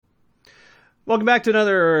Welcome back to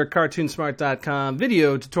another CartoonSmart.com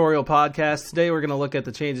video tutorial podcast. Today we're going to look at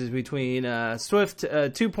the changes between Swift 2.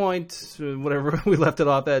 Whatever we left it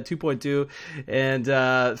off at 2.2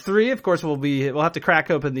 and 3. Of course, we'll have to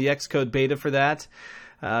crack open the Xcode beta for that.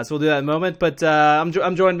 So we'll do that in a moment. But I'm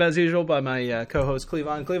joined as usual by my co-host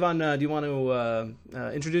Cleavon. Cleavon, do you want to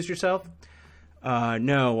introduce yourself?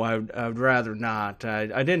 No, I'd rather not. I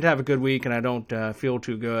didn't have a good week, and I don't feel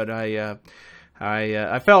too good.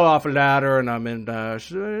 I fell off a ladder, and I'm in a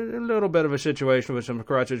little bit of a situation with some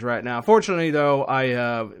crutches right now. Fortunately, though, I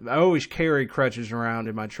always carry crutches around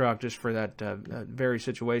in my truck just for that very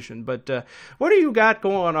situation. But what do you got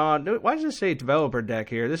going on? Why does it say developer deck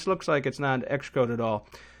here? This looks like it's not Xcode at all.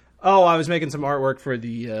 Oh, I was making some artwork for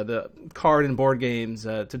the card and board games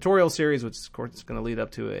tutorial series, which of course is going to lead up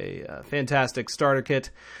to a fantastic starter kit.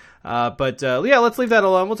 But let's leave that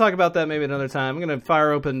alone. We'll talk about that maybe another time. I'm going to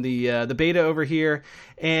fire open the beta over here,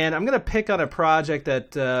 and I'm going to pick on a project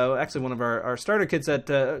that actually one of our starter kits that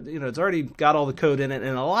it's already got all the code in it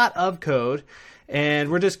and a lot of code,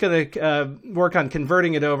 and we're just going to work on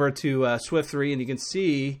converting it over to Swift 3, and you can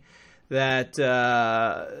see that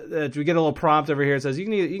we get a little prompt over here. It says you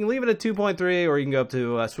can leave it at 2.3 or you can go up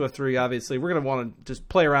to Swift 3. Obviously, we're going to want to just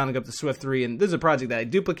play around and go up to Swift 3. And this is a project that I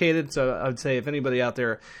duplicated, so I would say if anybody out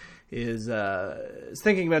there is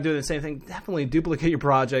thinking about doing the same thing, definitely duplicate your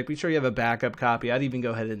project. Be sure you have a backup copy. I'd even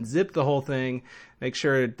go ahead and zip the whole thing. Make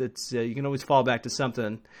sure that you can always fall back to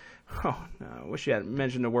something. Oh, no, I wish you hadn't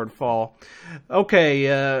mentioned the word fall.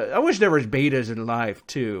 Okay, I wish there was betas in life,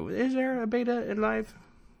 too. Is there a beta in life?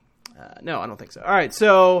 No, I don't think so. All right,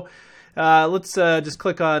 so let's just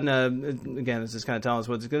click on, again, this is kind of telling us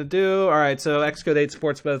what it's going to do. All right, so Xcode 8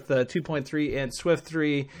 supports both 2.3 and Swift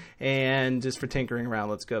 3, and just for tinkering around,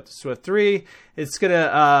 let's go up to Swift 3. It's going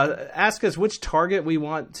to ask us which target we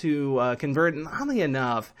want to convert, and oddly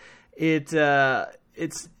enough, this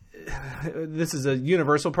is a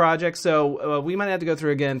universal project, so we might have to go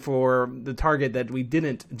through again for the target that we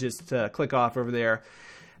didn't just click off over there.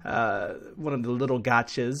 One of the little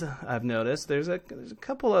gotchas I've noticed. There's a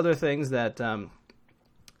couple other things that,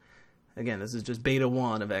 again, this is just beta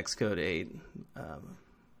 1 of Xcode 8.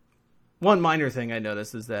 One minor thing I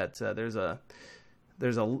noticed is that there's a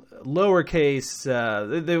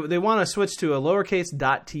lowercase. They want to switch to a lowercase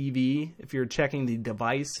 .tv if you're checking the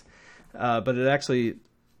device, but it actually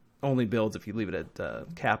only builds if you leave it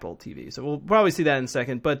at capital TV. So we'll probably see that in a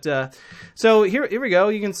second. But so here we go.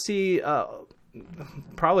 You can see.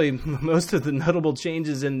 Probably most of the notable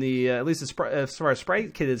changes in the, at least as far as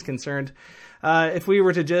SpriteKit is concerned. If we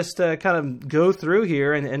were to just kind of go through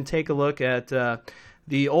here and take a look at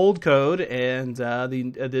the old code and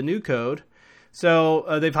the new code.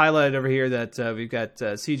 So they've highlighted over here that we've got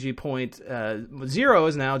CG point 0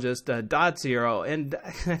 is now just .0. And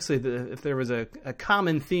actually, if there was a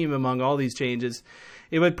common theme among all these changes,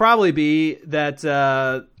 it would probably be that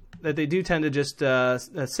they do tend to just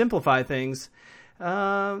simplify things.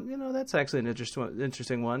 That's actually an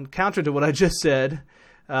interesting one. Counter to what I just said,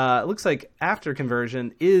 it looks like after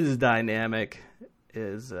conversion is dynamic.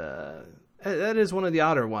 That is one of the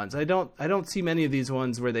odder ones. I don't see many of these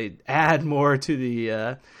ones where they add more to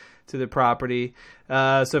the property.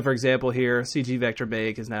 So for example, here CG vector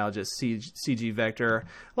make is now just CG vector.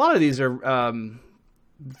 A lot of these are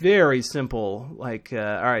very simple. Like all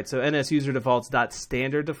right, so NS user defaults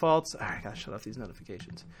 .standard defaults. All right, I gotta shut off these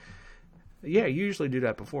notifications. Yeah, you usually do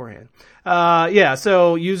that beforehand.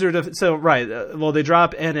 So they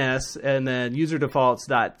drop NS and then user defaults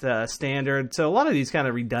 .standard. So a lot of these kind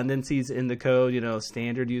of redundancies in the code,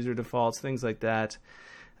 standard user defaults, things like that.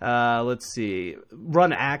 Let's see.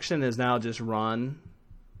 Run action is now just run.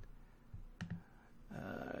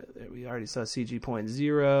 We already saw CG point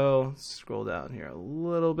 0. Scroll down here a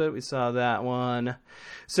little bit. We saw that one.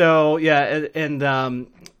 So yeah, and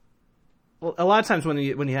a lot of times when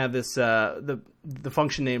you have this the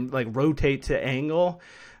function name like rotate to angle,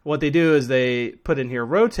 what they do is they put in here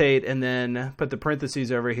rotate and then put the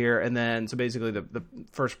parentheses over here, and then so basically the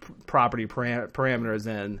first property parameter is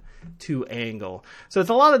then to angle. So it's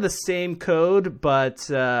a lot of the same code, but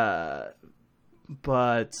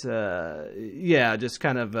just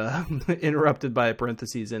kind of interrupted by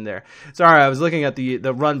parentheses in there. Sorry, I was looking at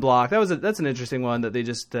the run block. That's an interesting one that they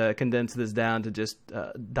just condensed this down to just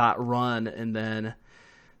 .run and then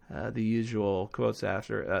the usual quotes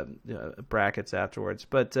after brackets afterwards.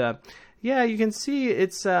 But you can see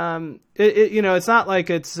it's it's not like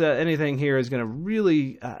it's anything here is going to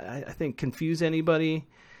really I think confuse anybody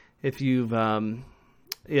if you've a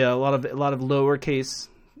lot of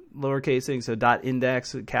lowercasing, so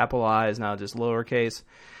 .index capital I is now just lowercase.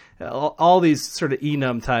 all these sort of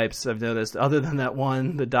enum types I've noticed, other than that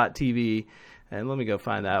one, the .tv, and let me go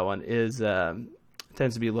find that one, is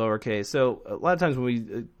tends to be lowercase. So a lot of times when we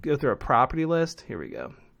go through a property list, here we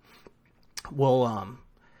go, we'll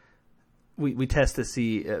we test to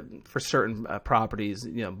see for certain properties,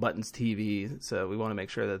 Buttons TV. So we want to make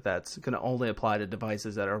sure that that's going to only apply to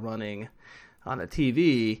devices that are running on a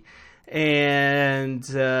TV. And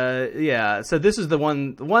so this is the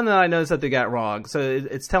one that I noticed that they got wrong. So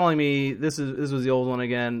it's telling me this was the old one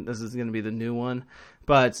again. This is going to be the new one.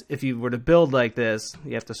 But if you were to build like this,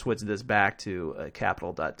 you have to switch this back to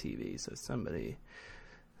capital.tv. So somebody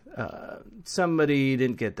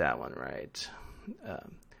didn't get that one right.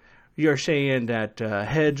 You're saying that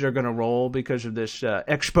heads are going to roll because of this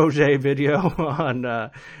expose video on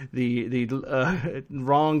the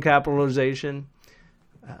wrong capitalization.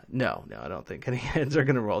 No, I don't think any heads are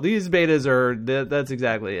going to roll. These betas that's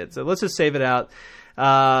exactly it. So let's just save it out.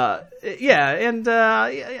 I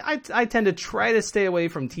tend to try to stay away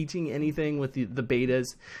from teaching anything with the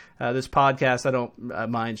betas. This podcast, I don't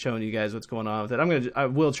mind showing you guys what's going on with it. I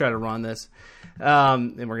will try to run this,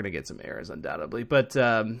 and we're going to get some errors undoubtedly. But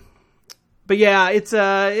yeah,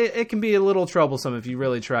 it can be a little troublesome if you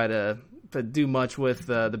really try to do much with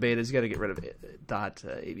the betas. You got to get rid of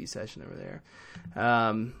 .av session over there.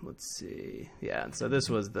 Let's see. Yeah, so this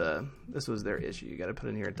was their issue. You got to put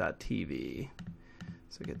in here .tv.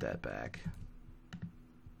 So get that back.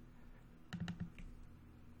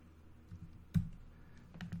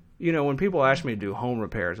 When people ask me to do home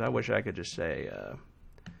repairs, I wish I could just say,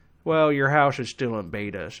 well, your house is still in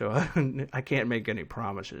beta, so I can't make any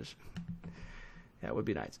promises. That would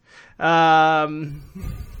be nice. All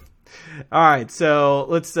right, so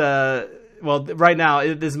let's. Right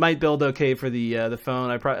now this might build okay for the phone.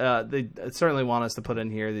 They certainly want us to put in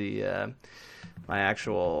here my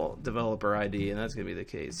actual developer ID, and that's going to be the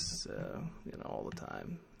case, all the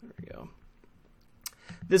time. There we go.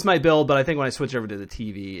 This might build, but I think when I switch over to the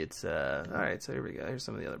TV, it's all right. So here we go. Here's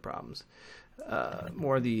some of the other problems.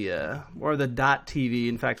 More of the .tv.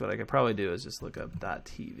 In fact, what I could probably do is just look up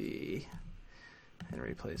 .tv and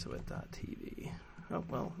replace it with .tv. Oh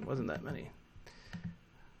well, it wasn't that many.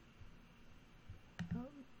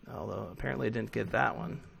 Although apparently it didn't get that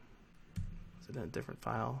one. Is it in a different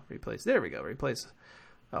file? Replace. There we go. Replace.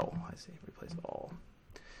 Oh, I see. Replace all.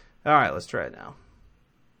 All right, let's try it now.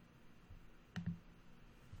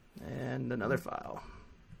 And another file.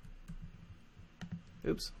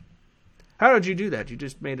 Oops. How did you do that? You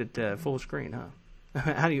just made it full screen, huh?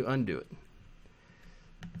 How do you undo it?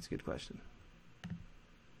 That's a good question.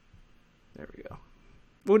 There we go.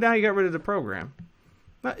 Well, now you got rid of the program.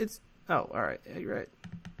 Oh, all right. Yeah, you're right.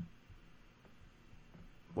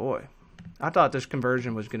 Boy, I thought this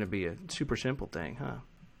conversion was going to be a super simple thing, huh?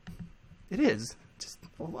 It is. Just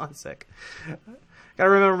hold on a sec. Got to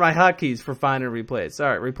remember my hotkeys for find and replace. All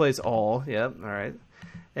right, replace all. Yep, all right.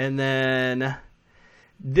 And then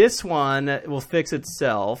this one will fix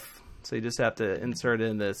itself. So you just have to insert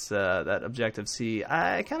in this that Objective-C.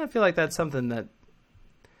 I kind of feel like that's something that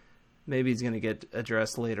maybe is going to get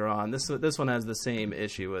addressed later on. This one has the same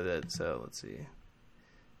issue with it. So let's see.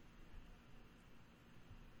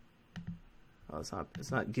 Oh,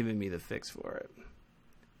 it's not giving me the fix for it.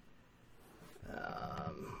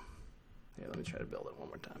 Yeah, let me try to build it one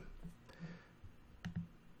more time.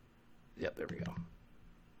 Yep, there we go.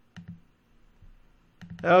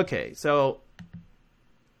 Okay, so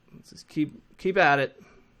let's just keep at it.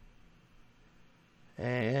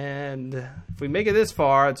 And if we make it this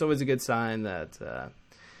far, it's always a good sign that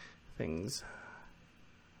things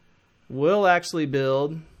will actually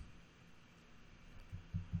build.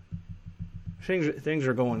 Things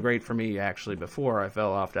are going great for me actually before I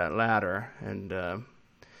fell off that ladder, and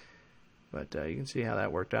but you can see how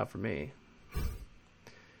that worked out for me.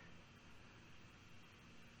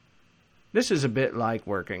 This is a bit like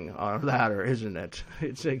working on a ladder, isn't it?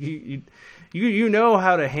 It's like you know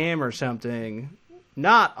how to hammer something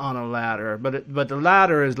not on a ladder, but the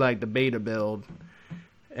ladder is like the beta build,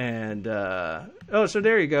 and so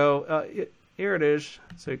there you go. Here it is.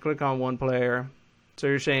 So you click on one player. So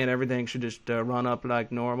you're saying everything should just run up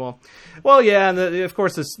like normal? Well, yeah, and of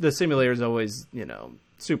course the simulator is always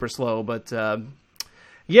super slow, but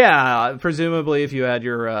yeah, presumably if you had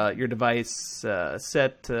your device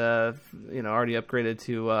set already upgraded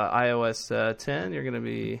to iOS 10, you're going to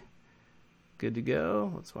be good to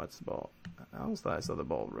go. Let's watch the ball. I almost thought I saw the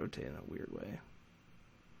ball rotate in a weird way.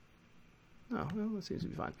 Oh, well, that seems to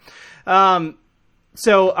be fine.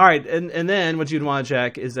 So, all right, and then what you'd want to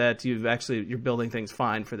check is that you're building things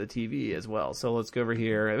fine for the TV as well. So let's go over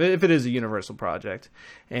here, if it is a universal project,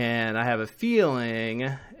 and I have a feeling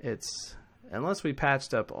it's, unless we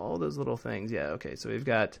patched up all those little things, yeah, okay, so we've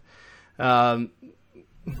got, now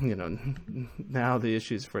the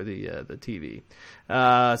issues for the TV.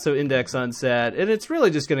 So index unset, and it's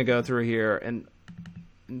really just going to go through here, and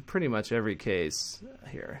in pretty much every case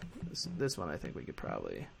here, this one I think we could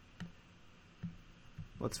probably...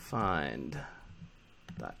 Let's find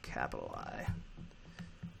 .I.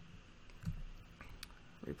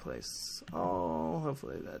 Replace all.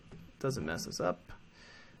 Hopefully that doesn't mess us up.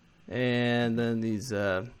 And then these,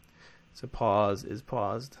 so pause is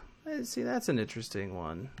paused. See, that's an interesting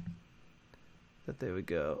one that they would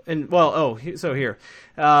go. And well, so here,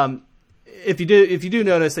 if you do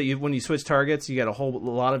notice that when you switch targets, you get a whole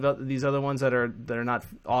lot of these other ones that are not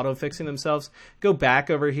auto fixing themselves. Go back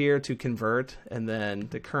over here to convert, and then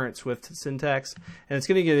the current Swift syntax, and it's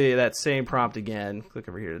going to give you that same prompt again. Click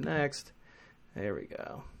over here to next. There we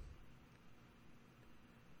go.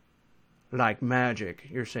 Like magic,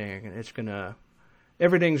 you're saying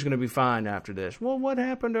everything's gonna be fine after this. Well, what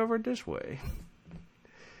happened over this way?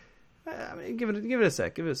 I mean, give it a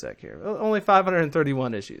sec. Give it a sec here. Only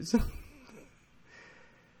 531 issues.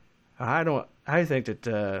 I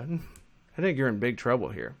think you're in big trouble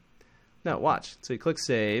here. No, watch. So you click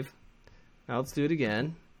save. Now let's do it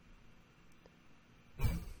again.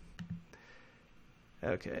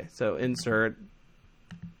 Okay, so insert.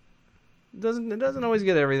 It doesn't always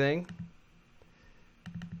get everything.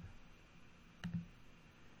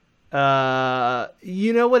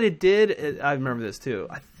 You know what it did? I remember this too.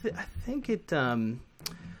 I think it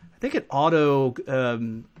auto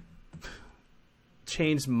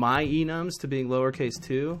changed my enums to being lowercase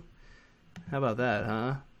 2. How about that,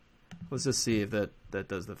 huh? Let's just see if that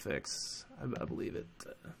does the fix. I believe it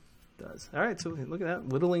does. All right, so look at that,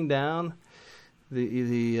 whittling down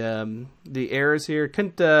the errors here.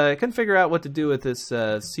 Couldn't figure out what to do with this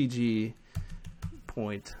CG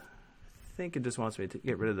point. I think it just wants me to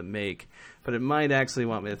get rid of the make, but it might actually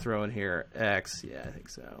want me to throw in here X. Yeah, I think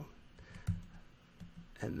so.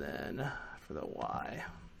 And then for the Y,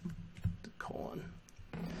 colon.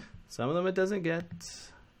 Some of them it doesn't get.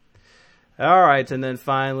 All right, and then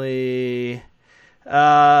finally,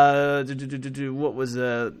 what was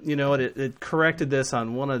you know what? It corrected this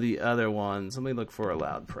on one of the other ones. Let me look for a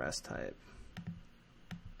loud press type.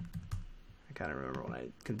 I kind of remember when I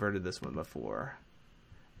converted this one before.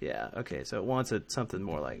 Yeah, okay, so it wants something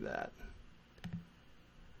more like that.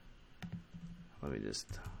 Let me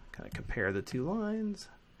just kind of compare the two lines.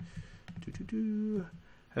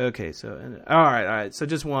 Okay, so all right. So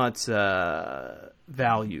just wants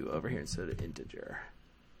value over here instead of integer.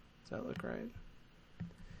 Does that look right?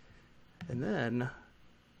 And then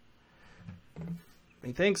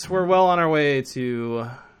he thinks we're well on our way to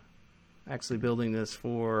actually building this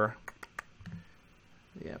for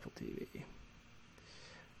the Apple TV.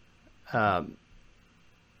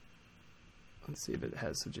 Let's see if it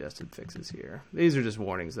has suggested fixes here. These are just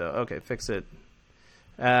warnings, though. Okay, fix it.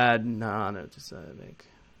 Add no, just make.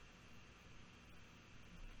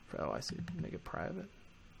 Oh, I see. Make it private.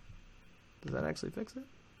 Does that actually fix it?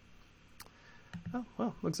 Oh,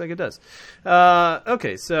 well, looks like it does.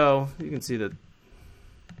 Okay, so you can see that.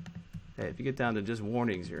 Hey, if you get down to just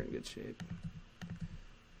warnings, you're in good shape.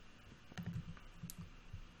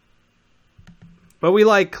 But we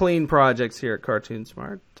like clean projects here at Cartoon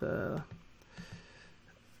Smart.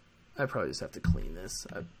 I probably just have to clean this.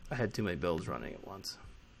 I had too many builds running at once.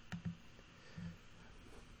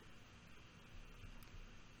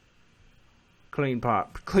 Clean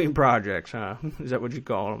projects, huh? Is that what you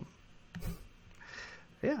call them?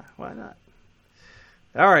 Yeah, why not?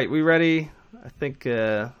 All right, we ready? I think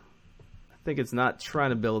it's not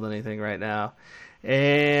trying to build anything right now.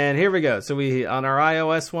 And here we go. So we on our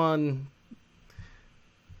iOS one.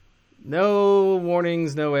 No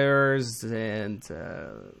warnings, no errors, and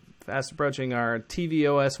fast approaching our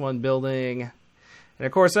tvOS 1 building. And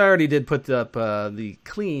of course, I already did put up the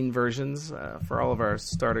clean versions for all of our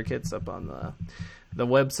starter kits up on the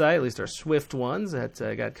website, at least our Swift ones that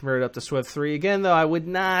got converted up to Swift 3. Again, though, I would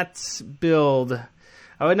not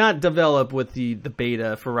develop with the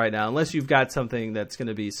beta for right now, unless you've got something that's going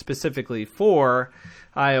to be specifically for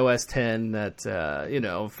iOS 10 that,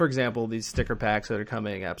 for example, these sticker packs that are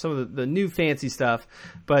coming up, some of the new fancy stuff,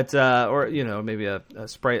 but, or, maybe a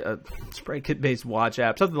Sprite kit based watch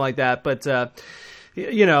app, something like that. But,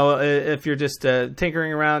 if you're just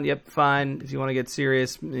tinkering around, yep, fine. If you want to get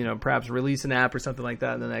serious, perhaps release an app or something like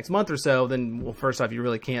that in the next month or so, then, well, first off, you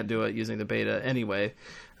really can't do it using the beta anyway.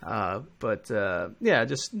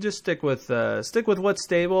 Just stick with what's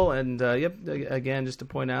stable. And again, just to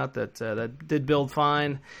point out that that did build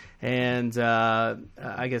fine. And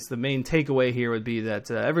I guess the main takeaway here would be that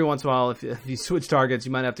every once in a while, if you switch targets,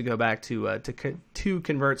 you might have to go back to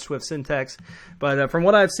convert Swift syntax. But from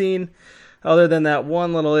what I've seen, other than that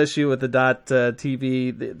one little issue with the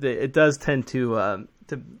 .tv, it does tend to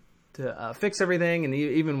fix everything, and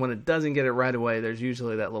even when it doesn't get it right away, there's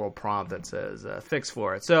usually that little prompt that says fix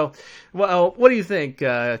for it. So, well, what do you think,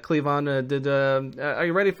 Clevon? Are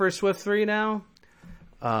you ready for Swift 3 now?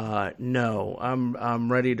 No,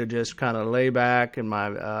 I'm ready to just kind of lay back in my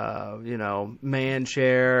man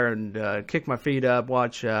chair and kick my feet up,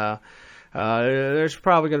 watch. There's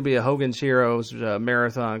probably going to be a Hogan's Heroes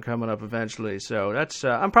marathon coming up eventually, so that's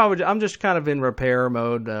I'm just kind of in repair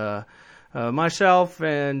mode myself,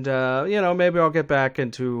 and maybe I'll get back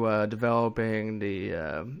into developing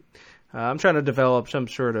I'm trying to develop some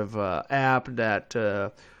sort of app that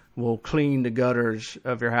will clean the gutters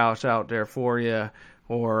of your house out there for you.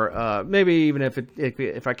 Or maybe even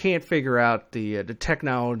if I can't figure out the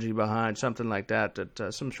technology behind something like that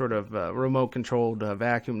some sort of remote controlled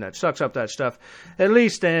vacuum that sucks up that stuff, at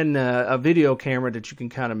least then a video camera that you can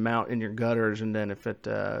kind of mount in your gutters, and then if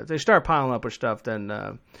they start piling up with stuff,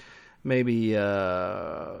 then maybe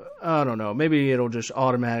I don't know, maybe it'll just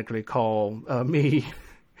automatically call me.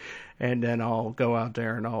 And then I'll go out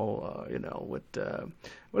there and I'll, with a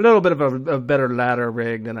little bit of a better ladder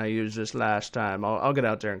rig than I used this last time, I'll get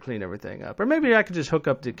out there and clean everything up. Or maybe I could just hook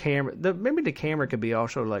up the camera. Maybe the camera could be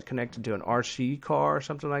also like connected to an RC car or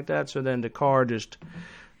something like that. So then the car just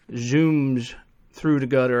zooms through the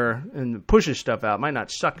gutter and pushes stuff out. Might not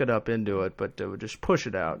suck it up into it, but it would just push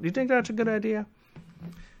it out. Do you think that's a good idea?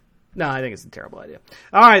 No, I think it's a terrible idea.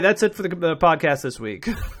 All right, that's it for the podcast this week.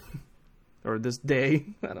 Or this day.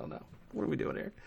 I don't know. What are we doing here?